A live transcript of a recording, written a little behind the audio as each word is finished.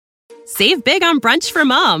Save big on brunch for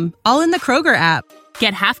mom, all in the Kroger app.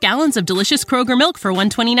 Get half gallons of delicious Kroger milk for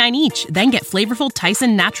 $1.29 each. Then get flavorful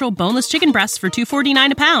Tyson natural boneless chicken breasts for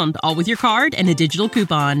 $2.49 a pound, all with your card and a digital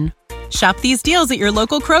coupon. Shop these deals at your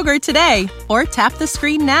local Kroger today, or tap the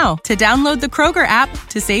screen now to download the Kroger app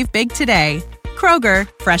to save big today. Kroger,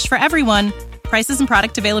 fresh for everyone. Prices and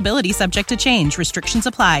product availability subject to change. Restrictions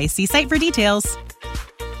apply. See site for details.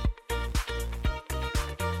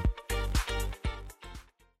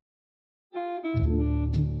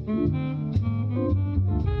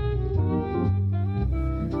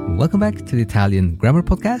 Welcome back to the Italian Grammar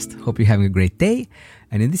Podcast. Hope you're having a great day.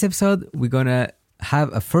 And in this episode, we're going to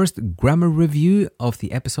have a first grammar review of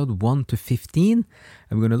the episode 1 to 15. And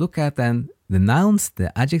we're going to look at then the nouns,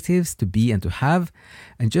 the adjectives, to be and to have,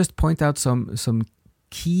 and just point out some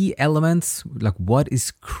key elements, like what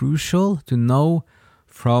is crucial to know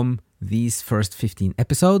from these first 15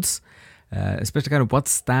 episodes, especially kind of what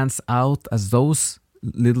stands out as those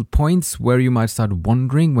little points where you might start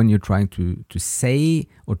wondering when you're trying to say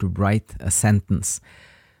or to write a sentence.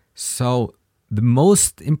 So the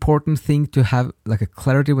most important thing to have like a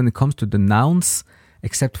clarity when it comes to the nouns,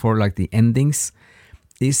 except for like the endings,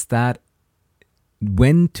 is that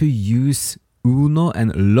when to use uno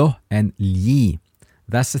and lo and li.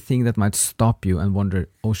 That's the thing that might stop you and wonder,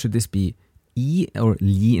 oh, should this be I or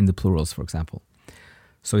li in the plurals, for example?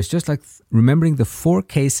 So it's just like remembering the 4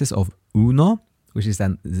 cases of uno, which is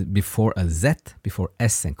then before a Z, before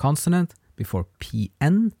S and consonant, before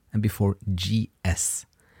PN, and before GS.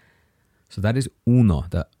 So that is uno,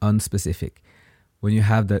 the unspecific. When you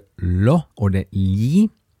have the lo or the li,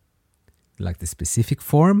 like the specific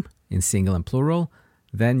form in single and plural,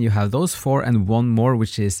 then you have those 4 and one more,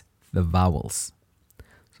 which is the vowels.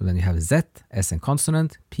 So then you have Z, S and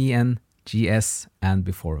consonant, PN, GS, and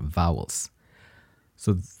before vowels.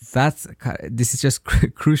 So this is just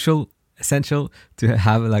crucial, essential to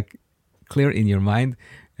have like clear in your mind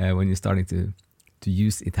when you're starting to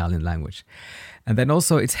use Italian language. And then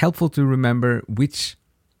also it's helpful to remember which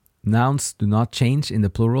nouns do not change in the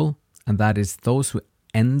plural, and that is those who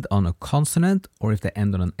end on a consonant or if they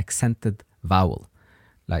end on an accented vowel,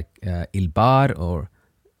 like il bar, or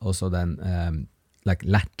also then like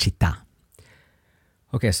la città.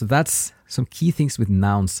 Okay, so that's some key things with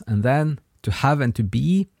nouns. And then to have and to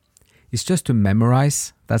be is just to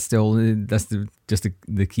memorize. That's the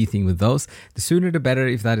key thing with those. The sooner the better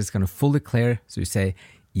if that is kind of fully clear. So you say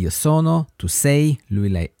io sono, tu sei, lui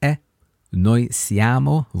lei è, noi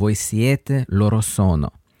siamo, voi siete, loro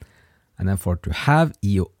sono. And then for to have,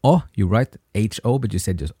 io ho, you write ho, but you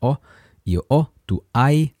say just o. Io ho, tu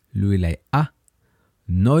hai, lui lei ha,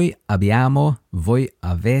 noi abbiamo, voi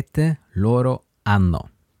avete, loro hanno.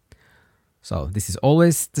 So this is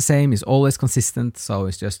always the same, is always consistent, so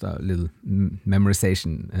it's just a little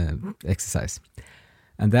memorization exercise.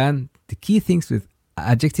 And then the key things with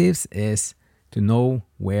adjectives is to know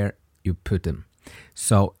where you put them.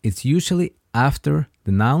 So it's usually after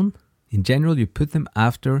the noun. In general, you put them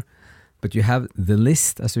after, but you have the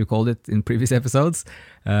list, as we called it in previous episodes,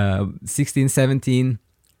 16, 17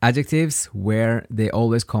 adjectives where they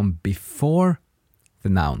always come before the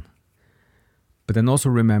noun. But then also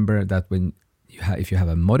remember that when if you have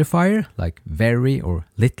a modifier like very or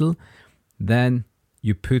little, then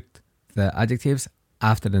you put the adjectives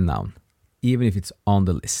after the noun, even if it's on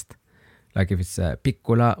the list. Like if it's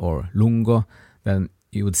piccola or lungo, then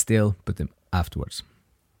you would still put them afterwards.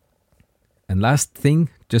 And last thing,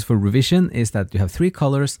 just for revision, is that you have 3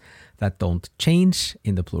 colors that don't change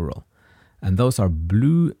in the plural. And those are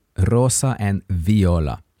blue, rosa, and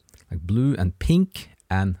viola. Like blue and pink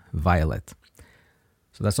and violet.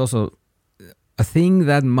 So that's also a thing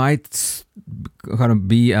that might kind of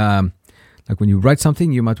be like when you write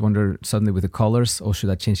something, you might wonder suddenly with the colors, oh, should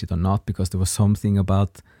I change it or not? Because there was something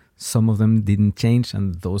about some of them didn't change,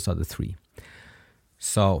 and those are the 3.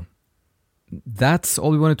 So that's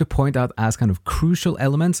all we wanted to point out as kind of crucial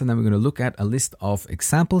elements. And then we're going to look at a list of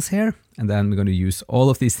examples here, and then we're going to use all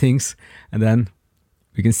of these things, and then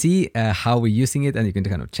we can see how we're using it, and you can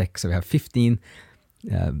kind of check. So we have 15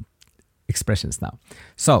 expressions now.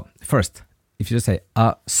 So first, if you just say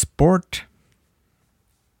a sport,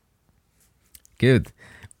 good.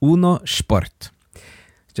 Uno sport.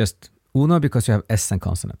 Just uno because you have S and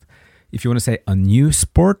consonant. If you want to say a new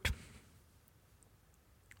sport,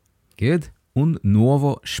 good. Un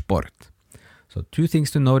nuovo sport. So 2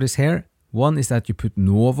 things to notice here. One is that you put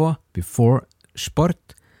nuovo before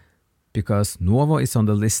sport because nuovo is on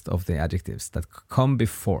the list of the adjectives that come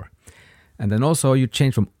before. And then also you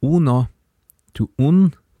change from uno to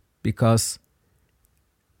un because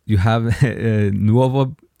you have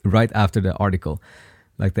nuovo right after the article.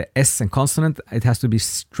 like the S and consonant, it has to be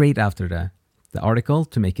straight after the article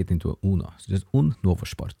to make it into uno. So just un nuovo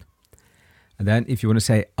sport. And then if you want to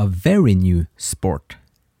say a very new sport.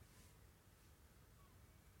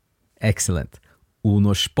 Excellent.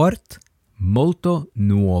 Uno sport molto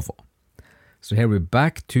nuovo. So here we're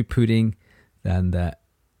back to putting then the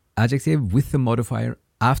adjective with the modifier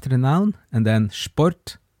after the noun, and then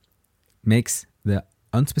sport makes the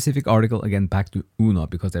unspecific article again back to uno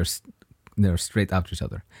because they're straight after each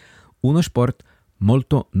other. Uno sport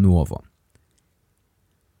molto nuovo.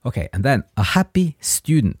 Okay, and then a happy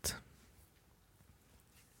student.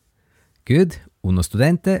 Good. Uno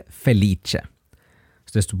studente felice.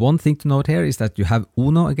 So just one thing to note here is that you have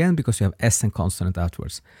uno again because you have S and consonant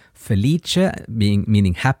afterwards. Felice,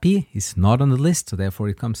 meaning happy, is not on the list, so therefore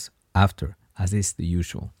it comes after, as is the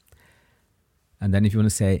usual. And then if you want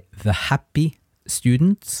to say the happy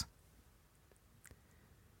students.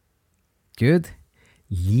 Good.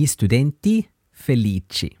 Gli studenti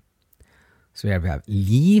felici. So here we have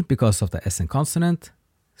li because of the S and consonant.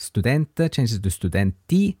 Studente changes to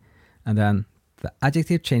studenti. And then the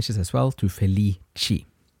adjective changes as well to felici.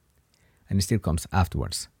 And it still comes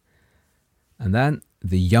afterwards. And then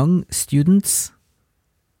the young students.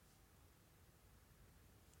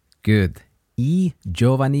 Good. I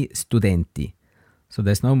giovani studenti. So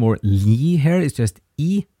there's no more li here, it's just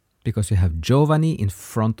I because you have giovani in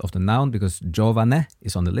front of the noun because giovane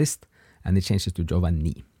is on the list and it changes to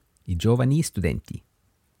giovanni. I giovani studenti.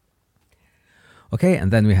 Okay,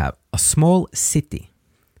 and then we have a small city.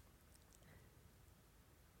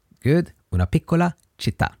 Good. Una piccola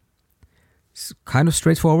città. It's kind of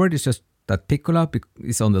straightforward. It's just that piccola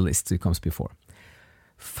is on the list, so it comes before.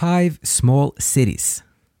 5 small cities.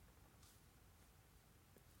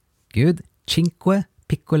 Good. 5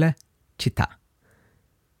 piccole città.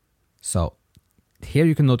 So here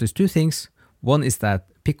you can notice 2 things. One is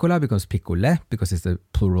that piccola becomes piccole because it's the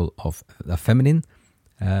plural of the feminine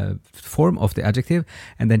form of the adjective.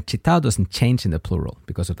 And then città doesn't change in the plural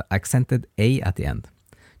because of the accented A at the end.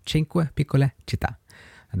 5 piccole città.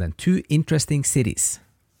 And then 2 interesting cities.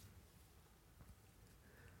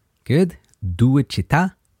 Good. 2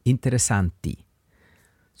 città interessanti.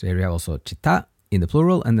 So here we have also città in the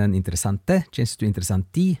plural, and then interessante changes to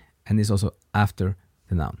interessanti and is also after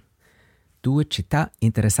the noun. 2 città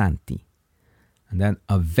interessanti. And then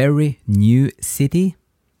a very new city.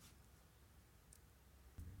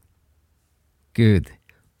 Good.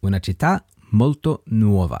 Una città molto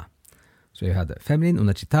nuova. So you have the feminine,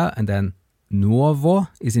 una città, and then nuovo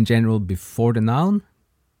is in general before the noun,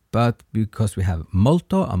 but because we have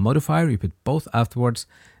molto, a modifier, you put both afterwards,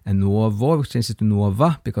 and nuovo, which changes to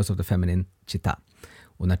nuova because of the feminine città.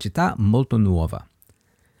 Una città molto nuova.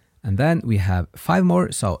 And then we have 5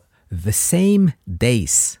 more, so the same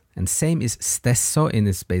days, and same is stesso in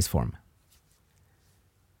its base form.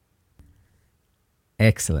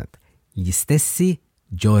 Excellent. Gli stessi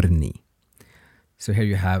giorni. So here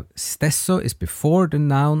you have stesso is before the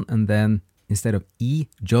noun, and then instead of I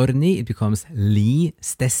giorni, it becomes li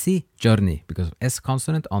stessi giorni because of S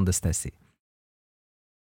consonant on the stessi.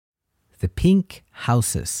 The pink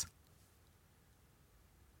houses.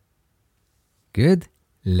 Good.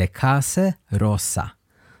 Le case rosa.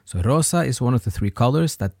 So rosa is one of the 3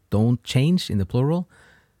 colors that don't change in the plural,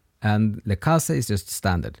 and le case is just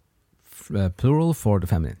standard plural for the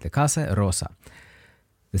feminine. Le case rosa.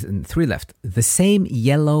 There's 3 left. The same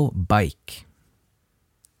yellow bike.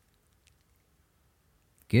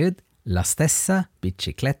 Good. La stessa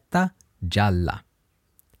bicicletta gialla.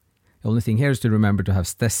 The only thing here is to remember to have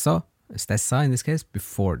stessa in this case,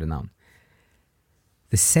 before the noun.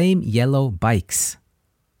 The same yellow bikes.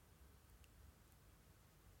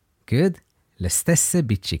 Good. Le stesse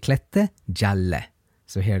biciclette gialle.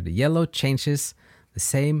 So here the yellow changes, the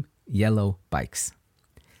same yellow bikes.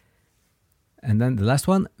 And then the last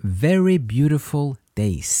one, very beautiful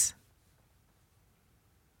days.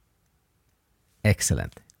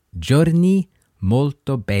 Excellent. Giorni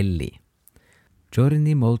molto belli.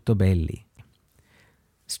 Giorni molto belli.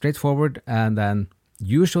 Straightforward, and then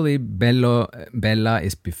usually bello, bella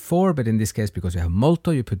is before, but in this case, because you have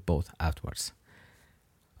molto, you put both afterwards.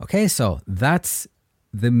 Okay, so that's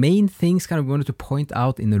the main things kind of we wanted to point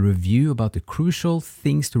out in the review about the crucial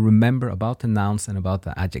things to remember about the nouns and about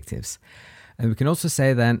the adjectives. And we can also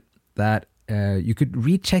say then that you could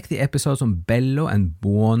recheck the episodes on bello and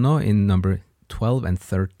buono in number 12 and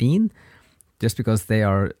 13, just because they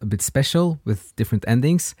are a bit special with different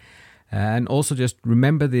endings. And also just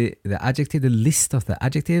remember the adjective, the list of the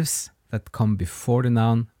adjectives that come before the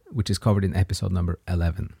noun, which is covered in episode number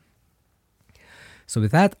 11. So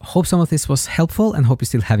with that, hope some of this was helpful and hope you're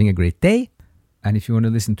still having a great day. And if you want to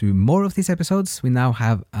listen to more of these episodes, we now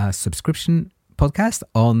have a subscription podcast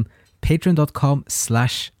on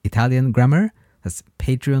patreon.com/Italian grammar. That's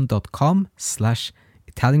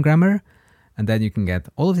patreon.com/Italian grammar. And then you can get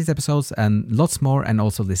all of these episodes and lots more, and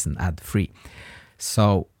also listen ad-free.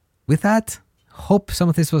 So with that, hope some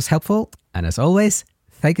of this was helpful. And as always,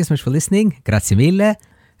 thank you so much for listening. Grazie mille.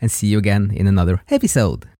 And see you again in another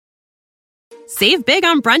episode. Save big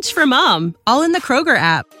on brunch for mom, all in the Kroger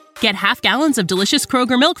app. Get half gallons of delicious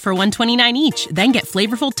Kroger milk for $1.29 each. Then get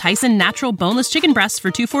flavorful Tyson natural boneless chicken breasts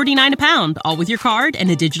for $2.49 a pound, all with your card and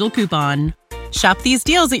a digital coupon. Shop these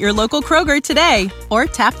deals at your local Kroger today, or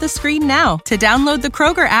tap the screen now to download the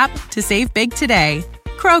Kroger app to save big today.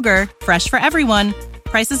 Kroger, fresh for everyone.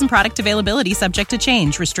 Prices and product availability subject to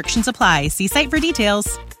change. Restrictions apply. See site for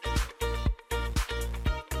details.